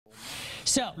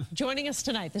So, joining us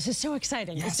tonight, this is so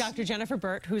exciting, is Dr. Jennifer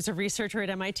Burt, who's a researcher at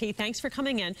MIT. Thanks for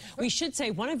coming in. We should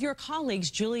say one of your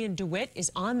colleagues, Julian DeWitt,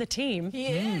 is on the team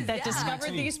that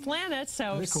discovered these planets.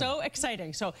 So, cool. So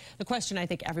exciting. So, the question I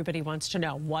think everybody wants to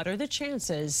know, what are the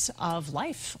chances of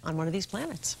life on one of these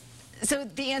planets? So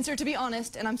the answer, to be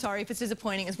honest, and I'm sorry if it's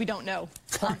disappointing, is we don't know.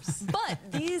 But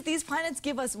these planets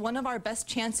give us one of our best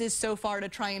chances so far to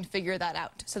try and figure that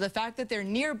out. So the fact that they're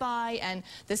nearby and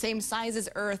the same size as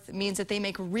Earth means that they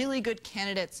make really good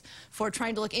candidates for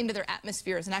trying to look into their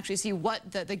atmospheres and actually see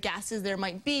what the gases there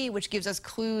might be, which gives us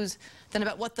clues then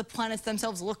about what the planets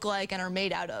themselves look like and are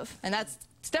made out of. And that's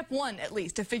step one, at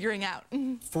least, to figuring out.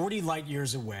 40 light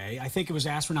years away. I think it was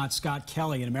astronaut Scott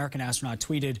Kelly, an American astronaut,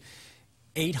 tweeted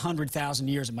 800,000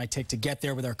 years it might take to get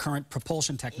there with our current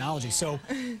propulsion technology. So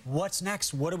what's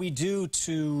next? What do we do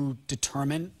to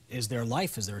determine, is there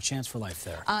life? Is there a chance for life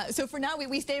there? So for now,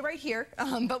 we stay right here,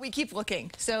 but we keep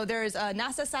looking. So there's a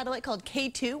NASA satellite called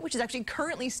K2, which is actually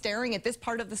currently staring at this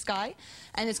part of the sky,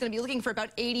 and it's going to be looking for about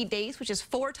 80 days, which is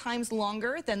 4 times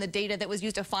longer than the data that was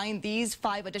used to find these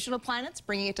 5 additional planets,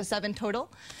 bringing it to 7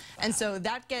 total. And so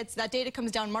that data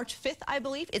comes down March 5th, I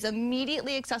believe. It's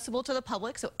immediately accessible to the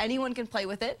public, so anyone can play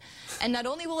with it. And not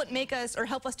only will it make us, or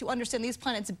help us to understand these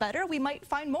planets better, we might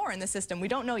find more in the system. We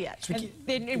don't know yet.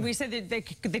 And we said that they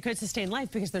could sustain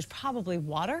life because there's probably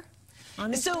water on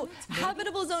this So planet?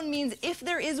 habitable zone means if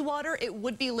there is water, it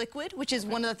would be liquid, which is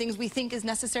one of the things we think is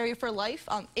necessary for life.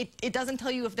 It doesn't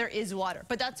tell you if there is water,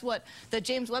 but that's what the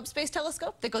James Webb Space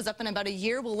Telescope that goes up in about a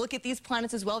year will look at these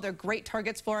planets as well. They're great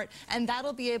targets for it, and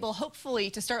that'll be able, hopefully,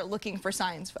 to start looking for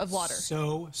signs of water.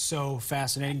 So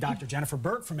fascinating. Dr. Jennifer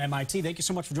Burt from MIT, thank you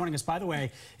so much for joining us. By the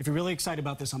way, if you're really excited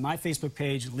about this, on my Facebook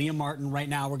page, Leah Martin, right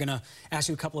now, we're going to ask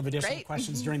you a couple of additional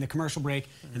questions during the commercial break,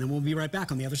 and then we'll be right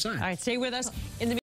back on the other side. All right, stay with us. In the